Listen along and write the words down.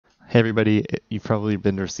Hey everybody, you've probably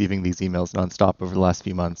been receiving these emails nonstop over the last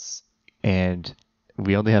few months, and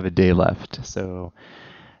we only have a day left. So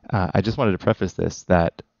I just wanted to preface this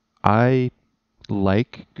that I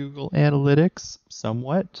like Google Analytics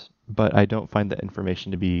somewhat, but I don't find that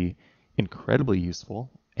information to be incredibly useful.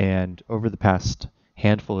 And over the past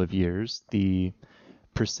handful of years, the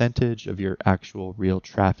percentage of your actual real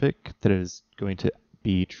traffic that is going to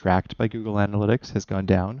be tracked by Google Analytics has gone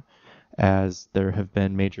down as there have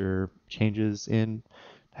been major changes in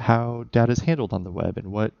how data is handled on the web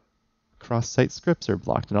and what cross-site scripts are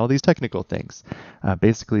blocked and all these technical things.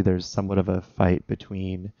 Basically, there's somewhat of a fight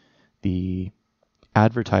between the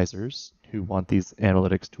advertisers who want these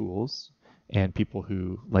analytics tools and people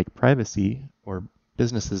who like privacy or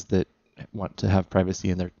businesses that want to have privacy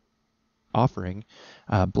in their offering,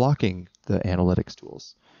 blocking the analytics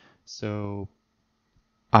tools. So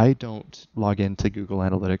I don't log into Google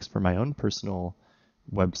Analytics for my own personal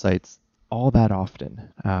websites all that often.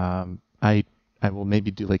 I will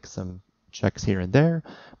maybe do like some checks here and there,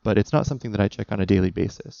 but it's not something that I check on a daily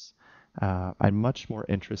basis. I'm much more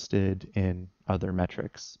interested in other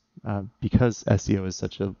metrics because SEO is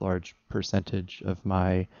such a large percentage of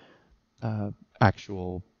my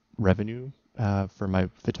actual revenue for my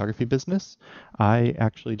photography business. I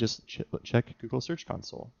actually just check Google Search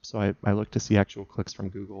Console. So I look to see actual clicks from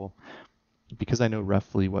Google because I know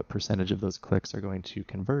roughly what percentage of those clicks are going to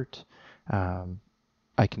convert.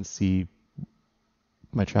 I can see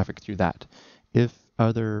my traffic through that. If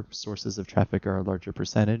other sources of traffic are a larger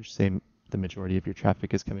percentage, say the majority of your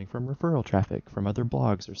traffic is coming from referral traffic from other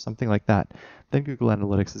blogs or something like that, then Google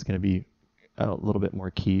Analytics is going to be a little bit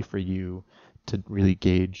more key for you to really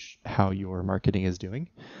gauge how your marketing is doing.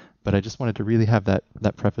 But I just wanted to really have that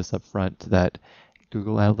preface up front that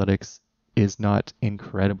Google Analytics is not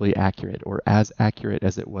incredibly accurate or as accurate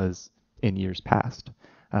as it was in years past.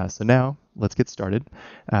 So now let's get started.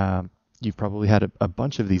 You've probably had a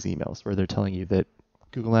bunch of these emails where they're telling you that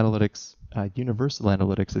Google Analytics, Universal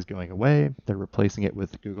Analytics is going away. They're replacing it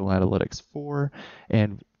with Google Analytics 4,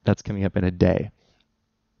 and that's coming up in a day.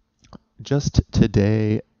 Just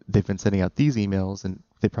today, they've been sending out these emails, and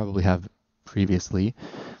they probably have previously,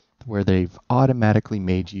 where they've automatically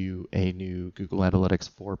made you a new Google Analytics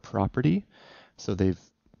 4 property. So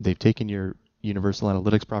they've taken your Universal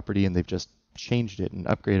Analytics property and they've just changed it and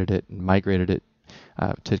upgraded it and migrated it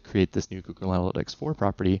to create this new Google Analytics 4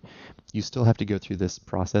 property. You still have to go through this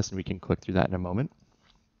process, and we can click through that in a moment.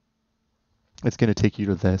 It's going to take you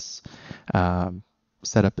to this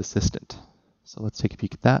setup assistant. So let's take a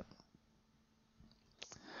peek at that.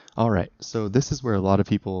 All right, so this is where a lot of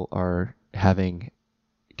people are having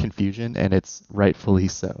confusion, and it's rightfully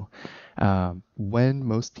so. When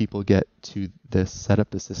most people get to this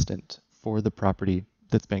setup assistant for the property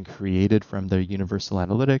that's been created from their Universal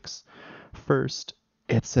Analytics, first,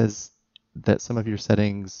 it says that some of your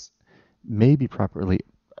settings may be properly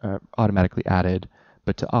automatically added,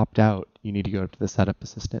 but to opt out, you need to go to the setup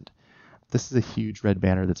assistant. This is a huge red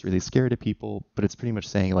banner that's really scary to people, but it's pretty much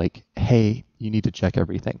saying like, hey, you need to check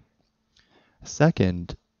everything.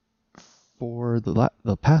 Second, for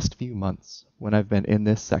the past few months, when I've been in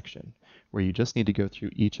this section, where you just need to go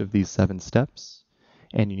through each of these 7 steps,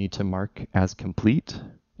 and you need to mark as complete,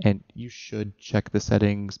 and you should check the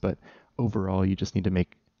settings, but overall, you just need to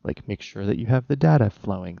make sure that you have the data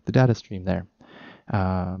flowing, the data stream there.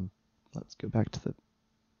 Let's go back to the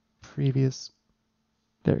previous.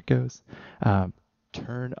 There it goes.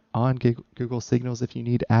 Turn on Google Signals if you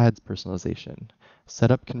need ads personalization.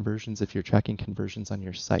 Set up conversions if you're tracking conversions on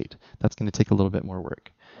your site. That's going to take a little bit more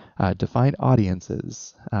work. Define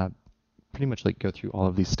audiences. Pretty much like go through all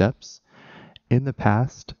of these steps. In the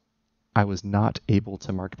past, I was not able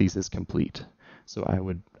to mark these as complete. So I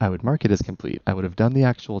would mark it as complete. I would have done the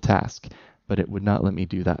actual task, but it would not let me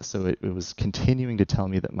do that. So it was continuing to tell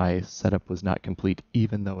me that my setup was not complete,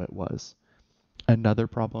 even though it was. Another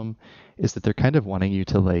problem is that they're kind of wanting you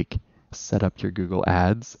to like set up your Google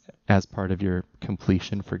Ads as part of your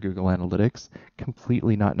completion for Google Analytics.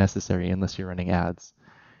 Completely not necessary unless you're running ads.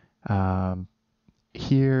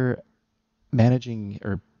 Here, managing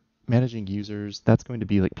users, that's going to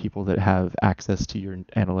be like people that have access to your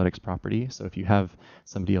analytics property. So if you have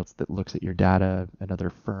somebody else that looks at your data, another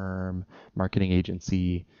firm, marketing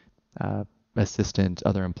agency, assistant,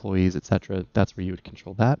 other employees, etc., that's where you would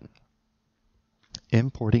control that.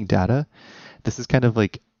 Importing data, this is kind of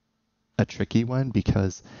like a tricky one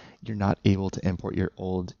because you're not able to import your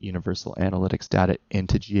old Universal Analytics data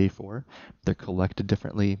into GA4. They're collected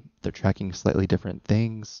differently. They're tracking slightly different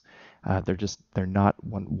things. They're not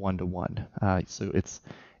one to one. So it's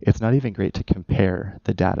not even great to compare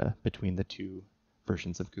the data between the two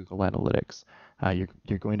versions of Google Analytics.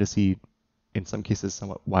 You're going to see, in some cases,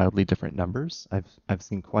 somewhat wildly different numbers. I've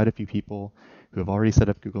seen quite a few people who have already set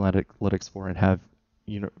up Google Analytics 4 and have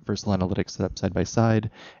Universal Analytics set up side by side,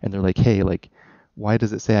 and they're like, hey, like, why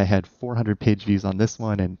does it say I had 400 page views on this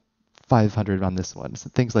one and 500 on this one? So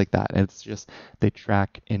things like that. And it's just they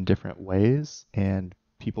track in different ways, and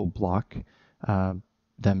people block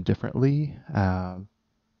them differently.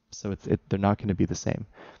 So they're not going to be the same.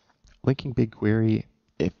 Linking BigQuery,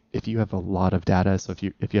 if you have a lot of data, so if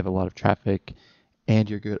you have a lot of traffic and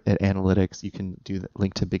you're good at analytics, you can do the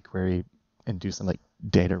link to BigQuery and do some like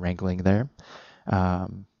data wrangling there.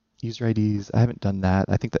 User IDs, I haven't done that.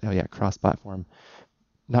 I think that, oh yeah, cross-platform,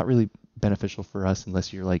 not really beneficial for us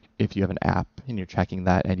unless you're like, if you have an app and you're tracking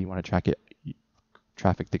that and you want to track it,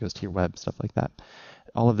 traffic that goes to your web, stuff like that.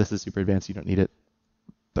 All of this is super advanced. You don't need it.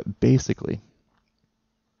 But basically,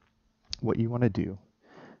 what you want to do,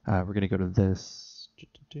 we're going to go to this.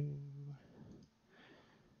 I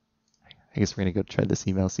guess we're going to go try this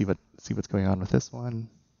email, see what's going on with this one.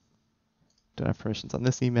 Don't have permissions on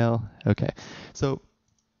this email. Okay, so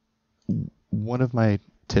one of my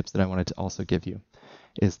tips that I wanted to also give you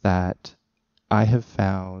is that I have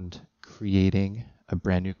found creating a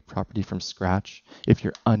brand new property from scratch, if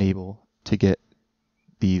you're unable to get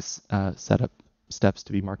these setup steps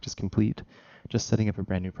to be marked as complete, just setting up a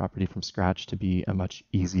brand new property from scratch to be a much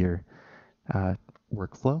easier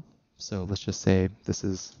workflow. So let's just say this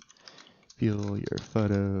is Fuel Your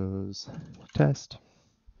Photos test.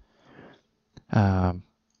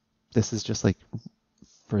 This is just like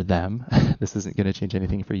for them. This isn't going to change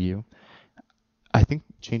anything for you. I think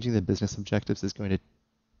changing the business objectives is going to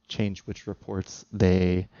change which reports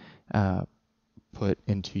they put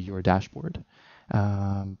into your dashboard.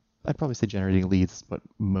 I'd probably say generating leads is what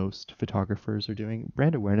most photographers are doing.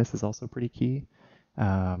 Brand awareness is also pretty key.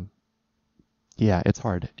 Yeah, it's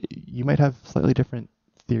hard. You might have slightly different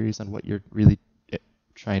theories on what you're really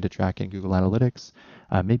trying to track in Google Analytics.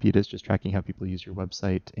 Maybe it is just tracking how people use your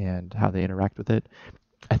website and how they interact with it.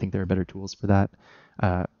 I think there are better tools for that.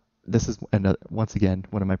 This is once again,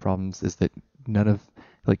 one of my problems is that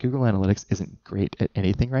Google Analytics isn't great at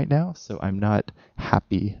anything right now, so I'm not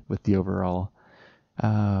happy with the overall.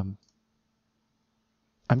 I'm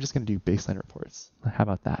just going to do baseline reports. How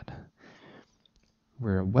about that?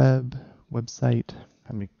 We're a website.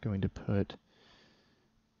 I'm going to put,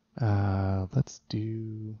 I'm going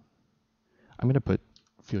to put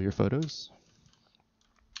Fuel Your Photos.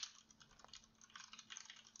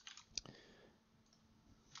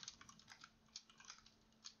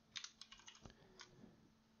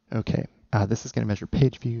 Okay, this is going to measure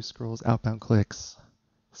page views, scrolls, outbound clicks,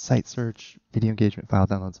 site search, video engagement, file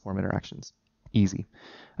downloads, form interactions. Easy.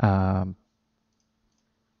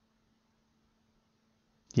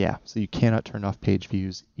 Yeah, so you cannot turn off page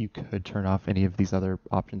views. You could turn off any of these other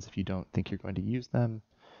options if you don't think you're going to use them.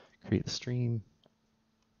 Create the stream.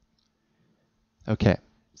 Okay,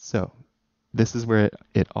 so this is where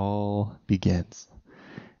it all begins.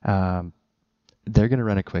 They're going to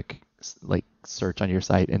run a quick search on your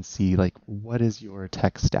site and see what is your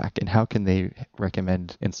tech stack and how can they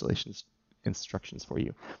recommend instructions for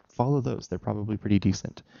you. Follow those. They're probably pretty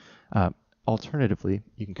decent. Alternatively,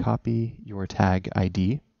 you can copy your tag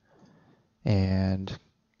ID and,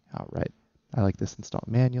 all right, I like this installed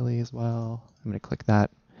manually as well. I'm going to click that.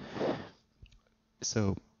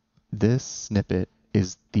 So this snippet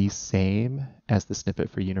is the same as the snippet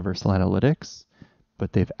for Universal Analytics,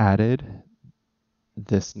 but they've added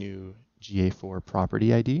this new GA4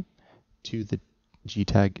 property ID to the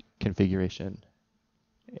GTag configuration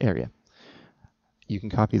area. You can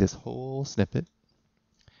copy this whole snippet,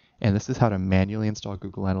 and this is how to manually install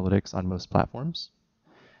Google Analytics on most platforms.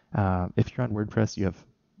 If you're on WordPress, you have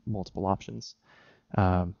multiple options.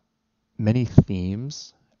 Many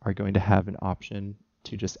themes are going to have an option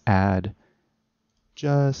to just add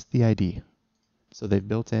just the ID. So they've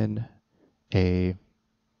built in a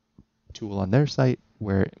tool on their site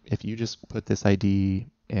where if you just put this ID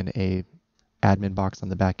in a admin box on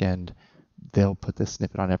the back end, they'll put this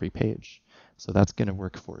snippet on every page. So that's going to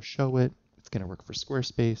work for Showit. It's going to work for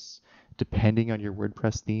Squarespace. Depending on your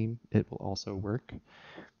WordPress theme, it will also work.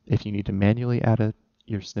 If you need to manually add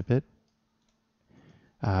your snippet,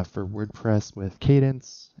 for WordPress with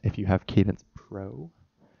Cadence, if you have Cadence Pro,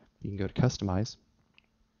 you can go to Customize,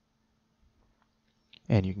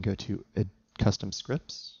 and you can go to Custom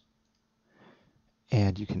Scripts,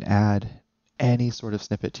 and you can add any sort of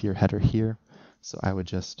snippet to your header here. So I would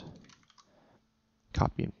just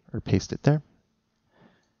copy or paste it there.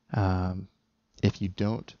 If you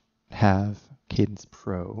don't have Cadence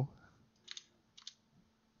Pro,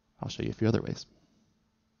 I'll show you a few other ways.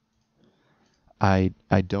 I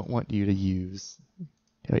don't want you to use,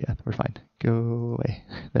 oh yeah, we're fine. Go away.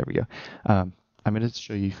 There we go. I'm going to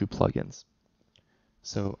show you a few plugins.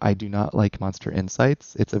 So I do not like Monster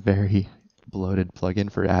Insights. It's a very bloated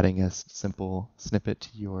plugin for adding a simple snippet to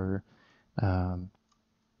your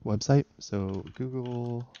website. So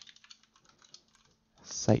Google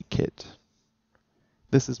Site Kit.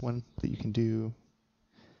 This is one that you can do.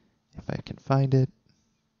 If I can find it,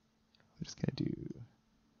 I'm just going to do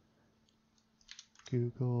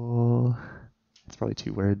Google. It's probably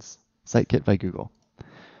 2 words. Site Kit by Google.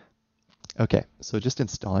 Okay, so just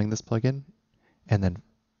installing this plugin, and then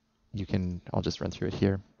you can, I'll just run through it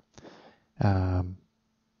here. We're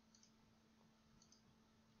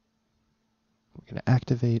going to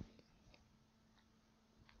activate.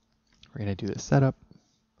 We're going to do the setup.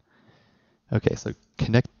 Okay, so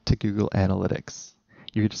connect to Google Analytics.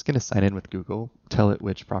 You're just going to sign in with Google, tell it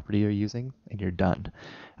which property you're using, and you're done.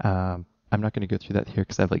 I'm not going to go through that here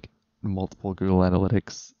because I have like multiple Google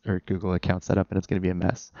Analytics or Google accounts set up, and it's going to be a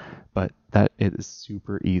mess. But that is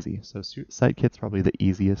super easy. So SiteKit's probably the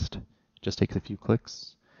easiest. Just takes a few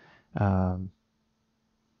clicks. There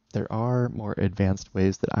are more advanced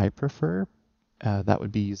ways that I prefer. That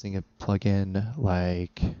would be using a plugin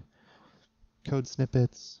like code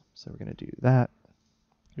snippets. So we're going to do that.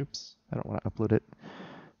 Oops, I don't want to upload it.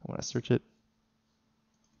 I want to search it.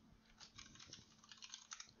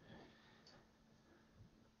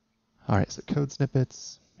 All right, so code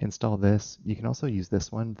snippets, install this. You can also use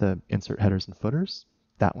this one, the insert headers and footers.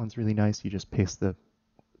 That one's really nice. You just paste the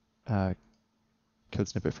code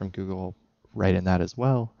snippet from Google right in that as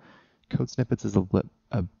well. Code snippets is a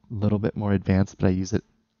little bit more advanced, but I use it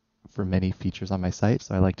for many features on my site,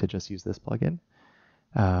 so I like to just use this plugin.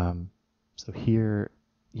 So here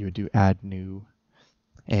you would do add new,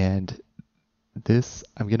 and this,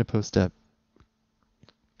 I'm going to post an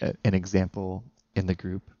example in the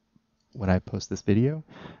group when I post this video,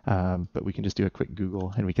 but we can just do a quick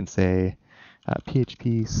Google and we can say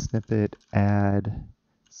PHP snippet add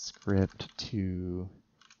script to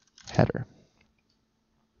header.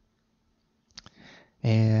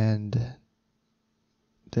 And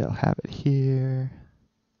they'll have it here.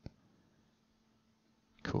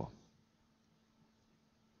 Cool.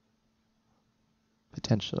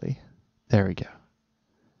 Potentially. There we go.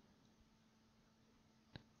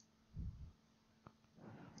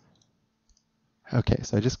 Okay,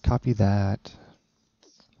 so I just copy that.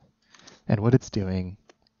 And what it's doing,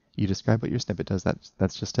 you describe what your snippet does.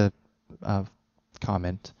 That's just a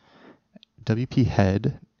comment. WP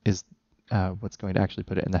head is what's going to actually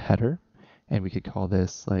put it in the header. And we could call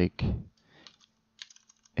this like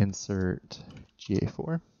insert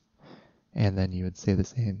GA4. And then you would say the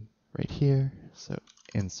same right here. So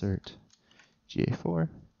insert GA4.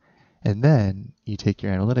 And then you take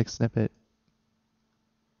your analytics snippet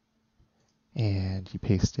and you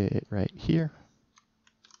paste it right here.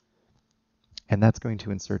 And that's going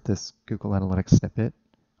to insert this Google Analytics snippet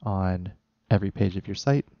on every page of your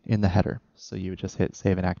site in the header. So you would just hit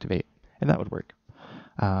save and activate, and that would work.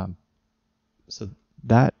 So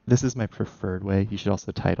this is my preferred way. You should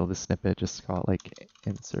also title the snippet, just call it like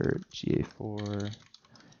insert GA4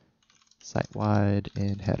 site-wide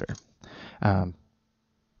in header.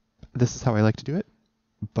 This is how I like to do it,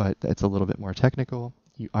 but it's a little bit more technical.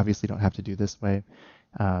 You obviously don't have to do this way.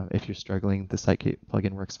 If you're struggling, the SiteKit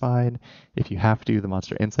plugin works fine. If you have to, the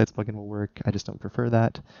Monster Insights plugin will work. I just don't prefer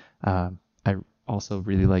that. I also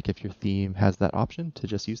really like if your theme has that option to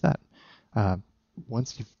just use that.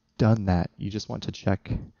 Once you've done that, you just want to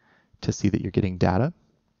check to see that you're getting data.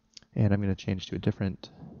 And I'm going to change to a different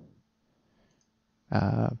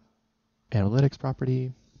analytics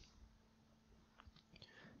property.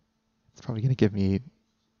 It's probably going to give me,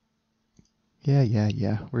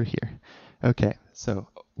 yeah, we're here. Okay, so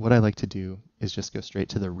what I like to do is just go straight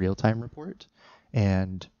to the real-time report,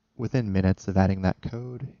 and within minutes of adding that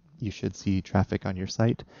code, you should see traffic on your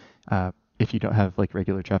site. If you don't have like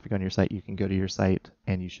regular traffic on your site, you can go to your site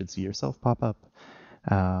and you should see yourself pop up.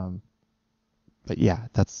 But yeah,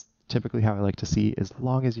 that's typically how I like to see. As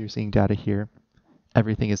long as you're seeing data here,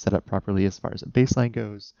 everything is set up properly as far as a baseline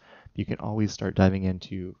goes. You can always start diving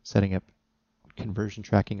into setting up conversion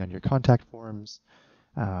tracking on your contact forms,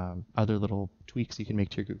 other little tweaks you can make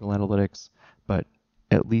to your Google Analytics, but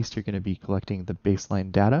at least you're going to be collecting the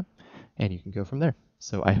baseline data and you can go from there.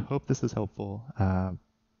 So I hope this is helpful.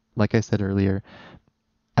 Like I said earlier,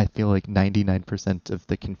 I feel like 99% of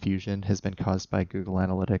the confusion has been caused by Google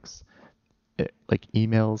Analytics. Like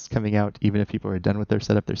emails coming out, even if people are done with their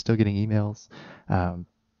setup, they're still getting emails.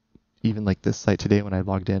 Even like this site today, when I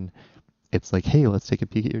logged in, it's like, hey, let's take a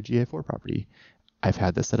peek at your GA4 property. I've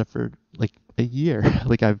had this set up for like a year.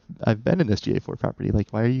 Like I've been in this GA4 property. Like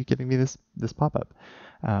why are you giving me this pop-up?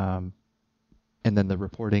 Um, and then the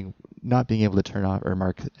reporting not being able to turn off or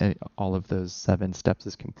mark all of those 7 steps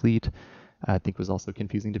as complete, I think was also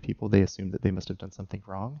confusing to people. They assumed that they must have done something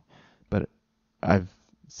wrong, but I've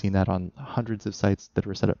seen that on hundreds of sites that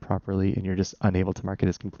were set up properly, and you're just unable to mark it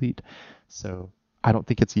as complete. So I don't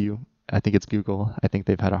think it's you. I think it's Google. I think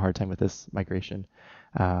they've had a hard time with this migration.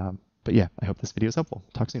 But yeah, I hope this video is helpful.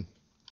 Talk soon.